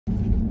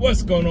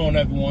What's going on,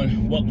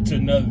 everyone? Welcome to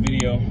another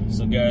video.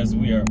 So guys,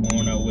 we are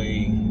on our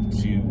way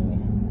to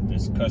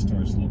this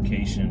customer's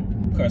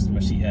location. Customer,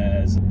 she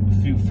has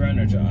a few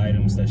furniture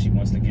items that she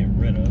wants to get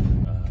rid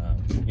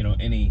of. You know,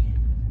 any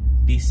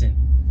decent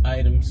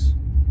items.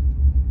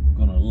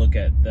 Gonna look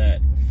at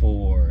that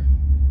for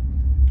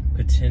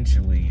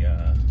potentially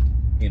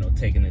you know,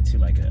 taking it to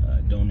like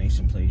a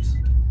donation place,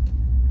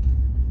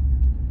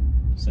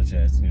 such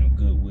as, you know,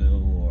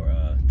 Goodwill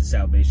or the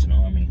Salvation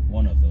Army,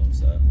 one of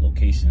those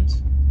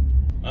locations.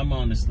 I'm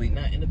honestly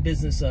not in the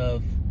business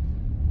of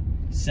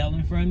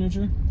selling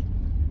furniture.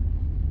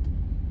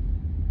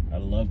 I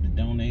love to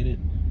donate it,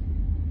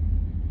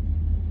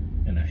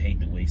 and I hate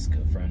to waste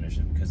good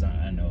furniture because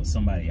I know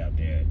somebody out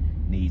there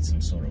needs some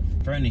sort of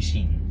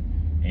furnishing,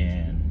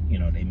 and you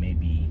know, they may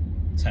be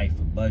tight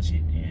for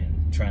budget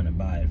and trying to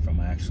buy it from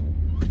an actual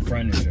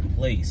furniture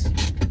place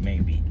may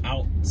be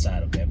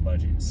outside of their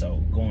budget. So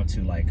going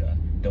to like a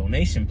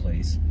donation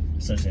place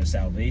such as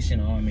Salvation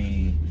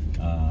Army,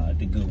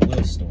 the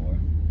Goodwill store,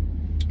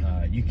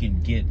 you can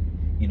get,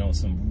 you know,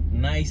 some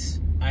nice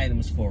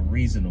items for a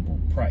reasonable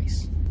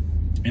price.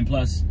 And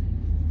plus,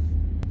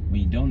 when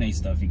you donate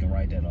stuff, you can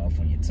write that off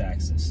on your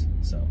taxes.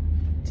 So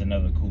it's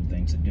another cool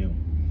thing to do.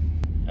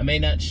 I may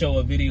not show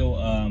a video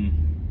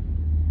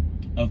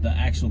of the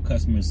actual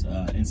customers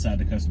inside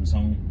the customer's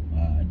home.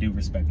 I do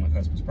respect my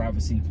customer's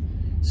privacy,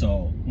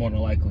 so more than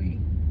likely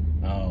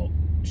I'll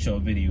show a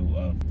video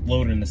of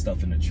loading the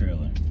stuff in the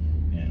trailer,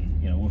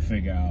 and you know, we'll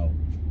figure out,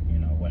 you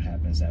know, what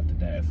happens after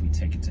that if we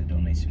take it to a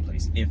donation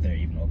place, if they're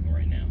even open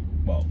right now.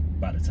 Well,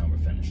 by the time we're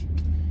finished.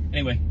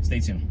 Anyway, stay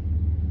tuned.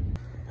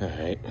 All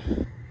right,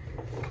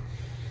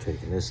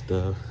 taking this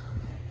stuff,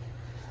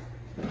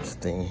 this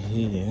thing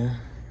here,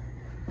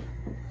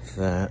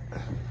 that.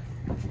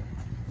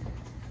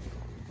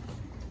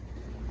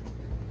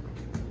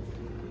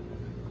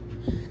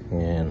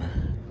 And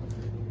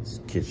this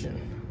kitchen.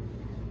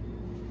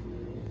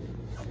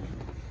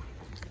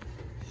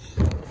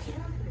 All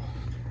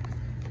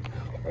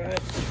right.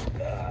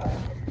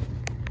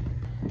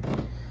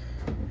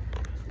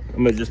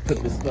 I'm gonna just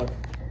put this stuff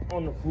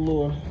on the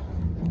floor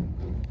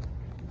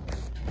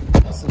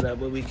so that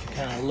way we can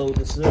kind of load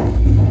this up.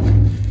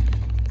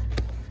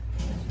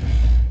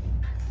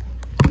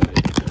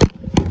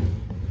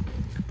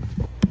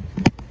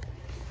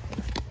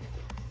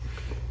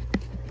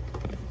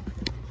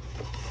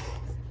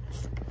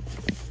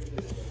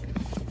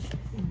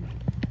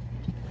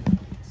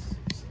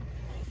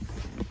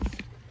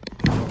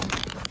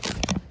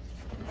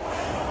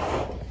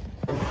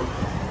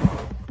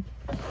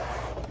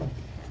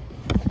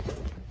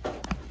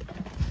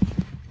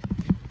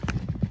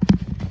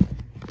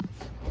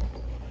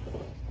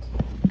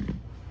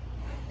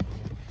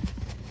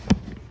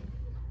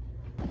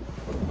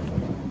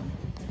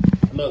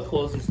 I'm gonna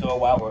close this door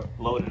while we're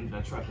loading the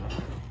truck up.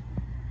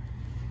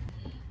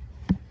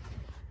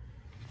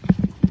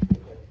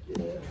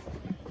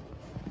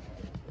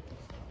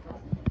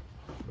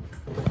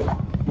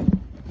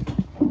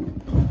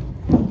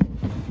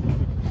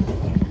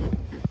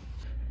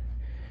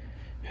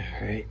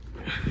 All right.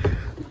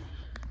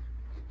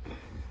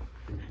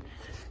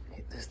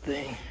 Get this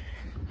thing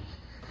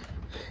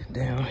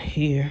down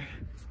here.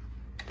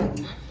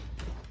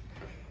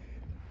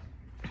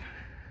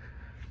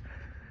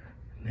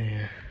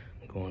 There,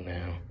 going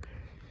down,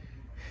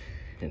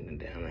 and then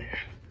down there.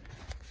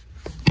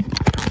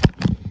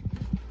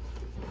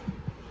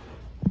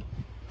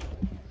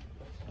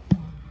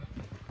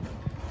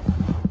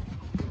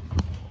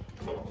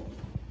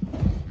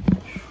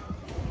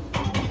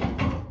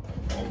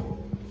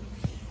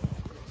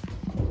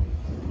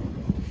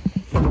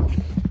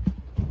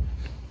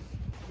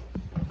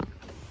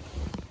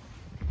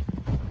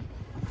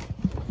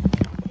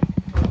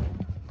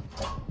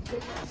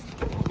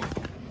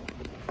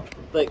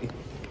 Thank you.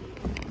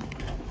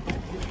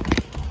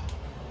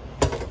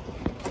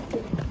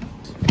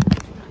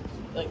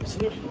 Thank you,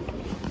 sir.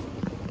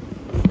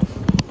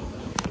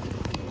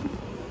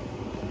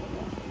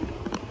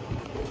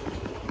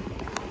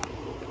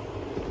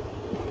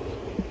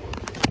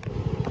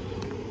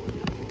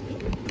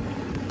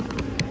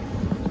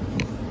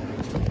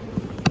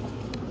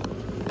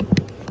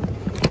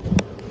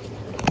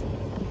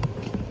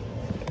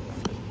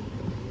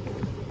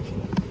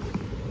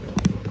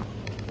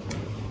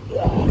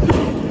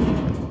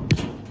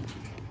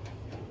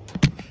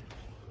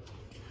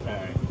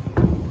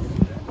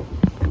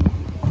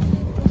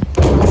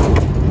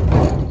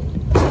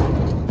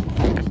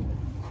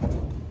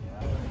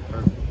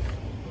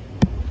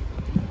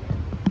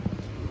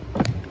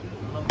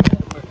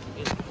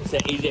 Is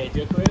that easy at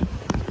your crib?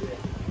 Yeah.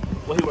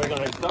 What, he working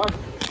on his car?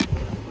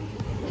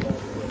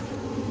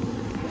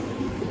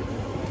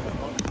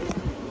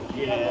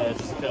 Yeah,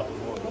 it's a couple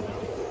more.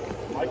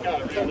 I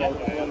got it.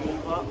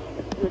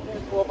 You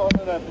can pull up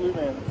onto that blue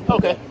man.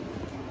 Okay.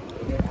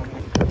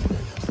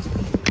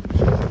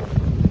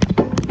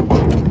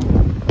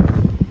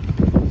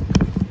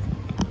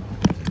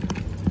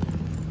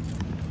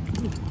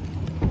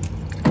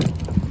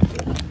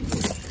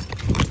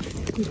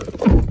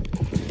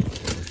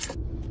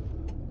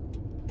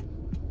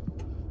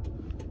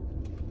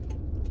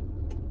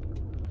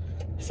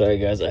 Sorry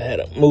guys, I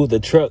had to move the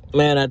truck.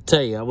 Man, I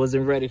tell you, I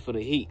wasn't ready for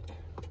the heat.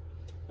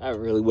 I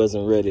really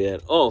wasn't ready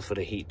at all for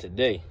the heat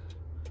today.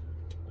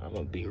 I'm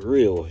gonna be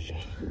real with you.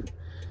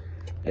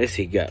 This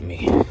heat got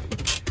me.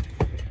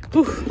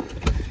 Whew.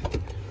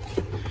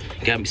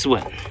 Got me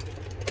sweating.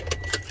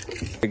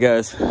 Hey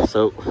guys,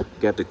 so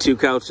got the 2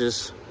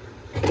 couches.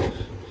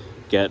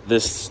 Got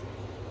this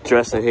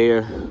dresser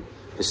here,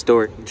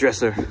 historic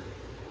dresser.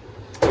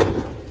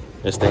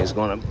 This thing's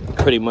gonna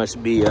pretty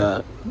much be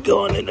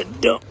going in the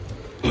dump.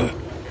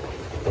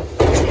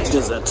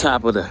 Because the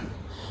top of the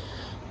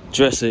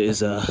dresser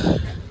is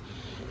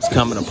it's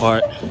coming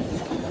apart.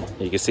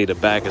 You can see the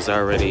back is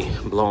already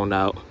blown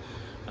out.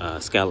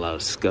 It's got a lot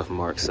of scuff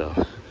marks,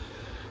 so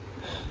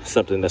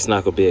something that's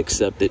not gonna be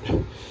accepted.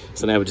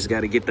 So now we just got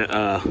to get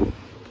the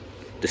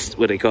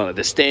what they call it,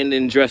 the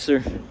stand-in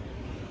dresser,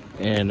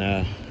 and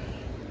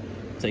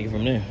take it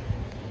from there.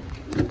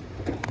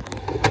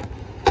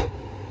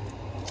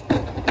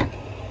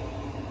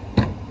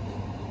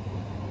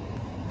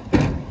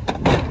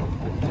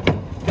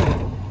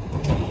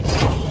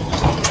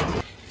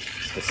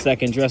 It's the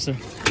second dresser.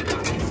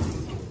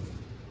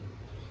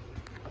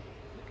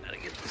 Gotta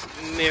get this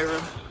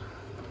mirror.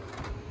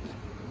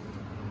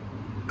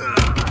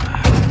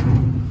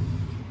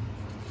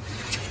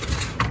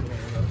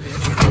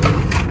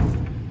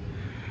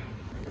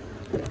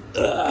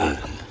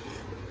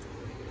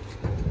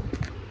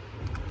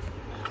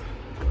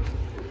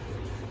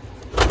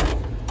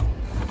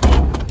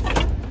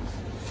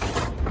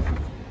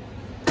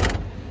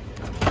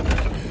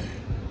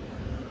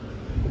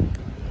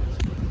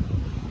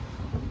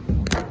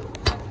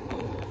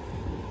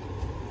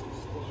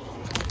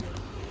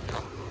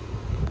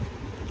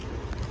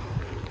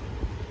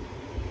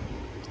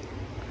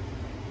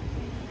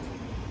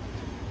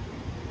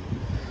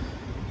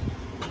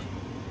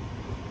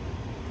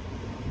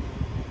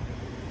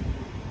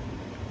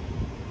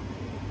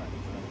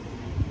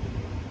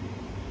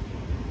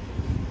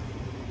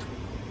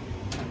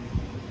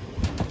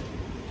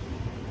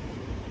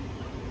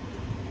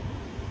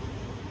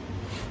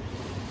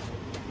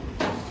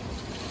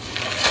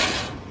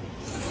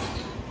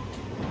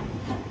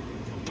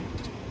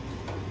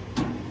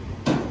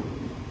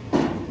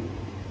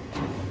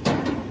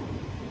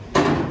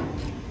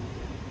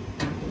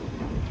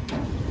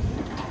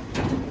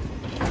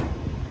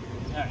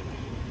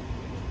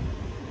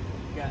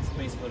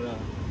 Space for the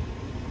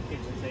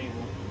kitchen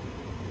table.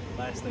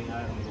 Last thing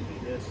item will be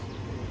this.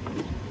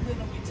 Then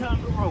it'll be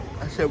time to roll.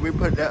 I said we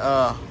put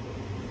that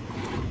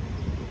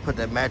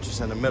mattress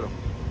in the middle.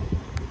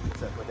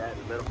 So put that in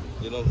the middle.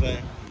 You know what I'm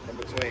saying? In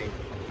between.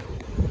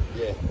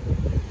 Yeah.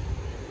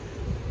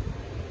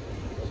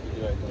 Let's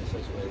be right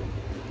situated.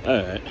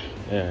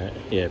 Alright.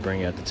 Yeah,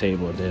 bring out the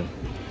table and then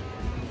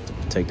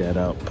take that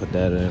out, put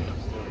that in.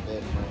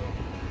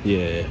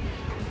 Yeah.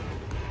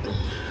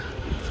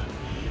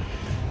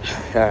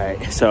 All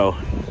right, so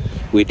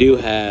we do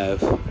have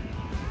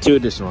 2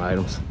 additional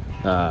items.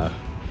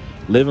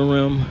 Living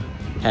room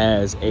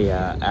has a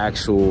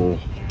actual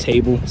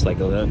table. It's like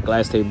a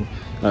glass table.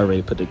 I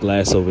already put the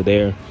glass over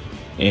there.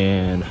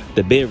 And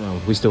the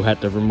bedroom, we still have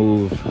to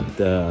remove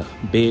the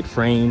bed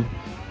frame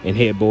and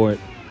headboard.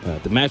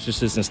 The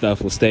mattresses and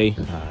stuff will stay.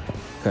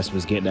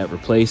 Customers get that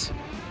replaced.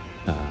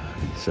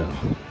 So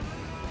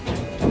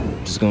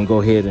just gonna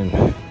go ahead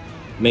and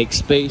make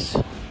space.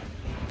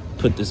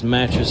 Put this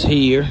mattress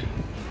here.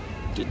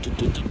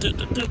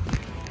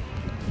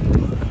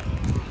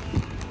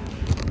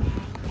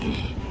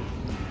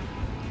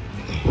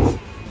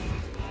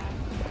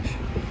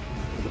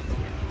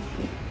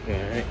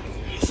 Alright,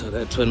 so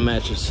that twin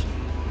mattress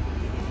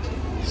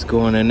is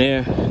going in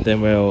there.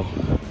 Then we'll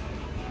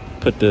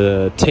put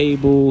the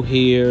table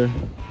here,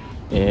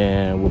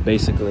 and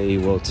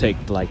we'll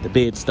take like the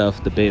bed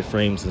stuff, the bed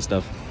frames and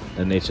stuff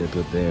that nature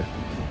put there.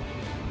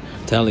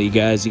 I'm telling you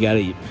guys, you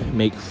gotta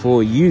make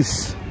full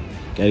use.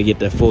 Gotta get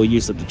that full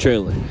use of the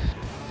trailer.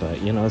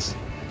 But you know, it's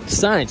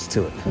science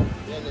to it.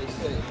 Yeah, they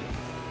say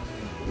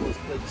we must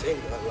play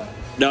Jenga a lot.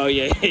 No,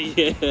 yeah.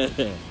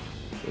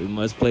 We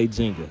must play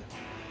Jenga.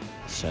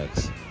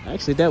 Shucks.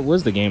 Actually, that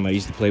was the game I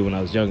used to play when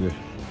I was younger.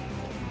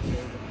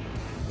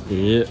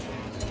 Yeah.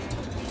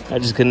 I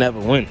just could never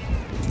win.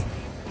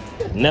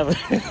 Never.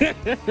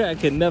 I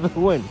could never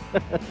win.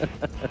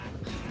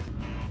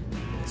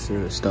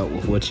 So start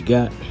with what you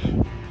got.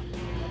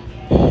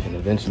 And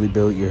eventually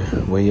build your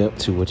way up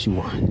to what you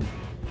want.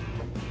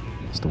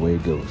 That's the way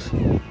it goes.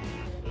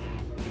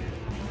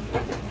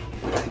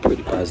 I'm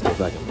pretty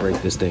positive I can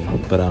break this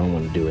thing, but I don't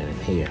want to do it in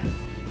here.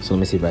 So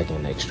let me see if I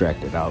can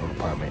extract it out of the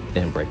apartment,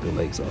 then break the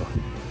legs off.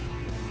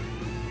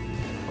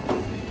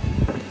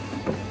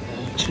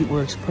 Actually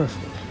works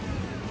perfect.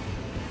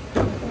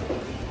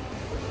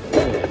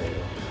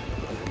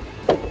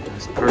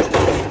 That's perfect.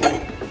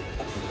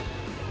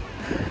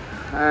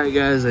 Alright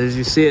guys, as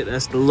you see it,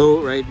 that's the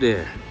load right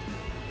there.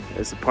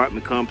 This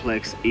apartment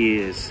complex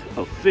is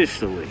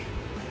officially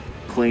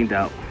cleaned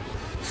out.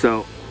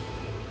 So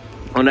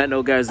on that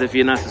note guys, if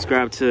you're not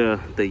subscribed to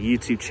the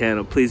YouTube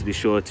channel, please be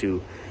sure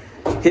to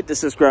hit the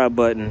subscribe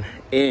button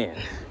and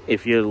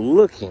if you're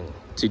looking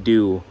to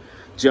do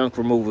junk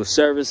removal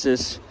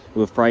services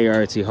with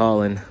Priority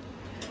Hauling,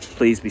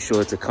 please be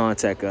sure to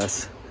contact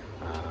us.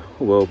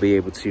 We'll be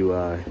able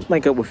to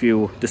link up with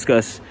you,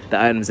 discuss the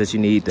items that you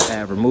need to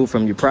have removed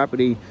from your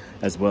property,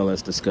 as well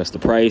as discuss the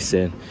price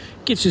and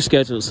get you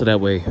scheduled so that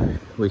way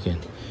we can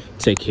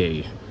take care of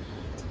you.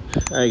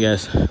 All right,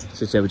 guys.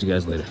 So chat with you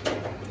guys later.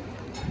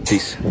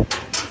 Peace.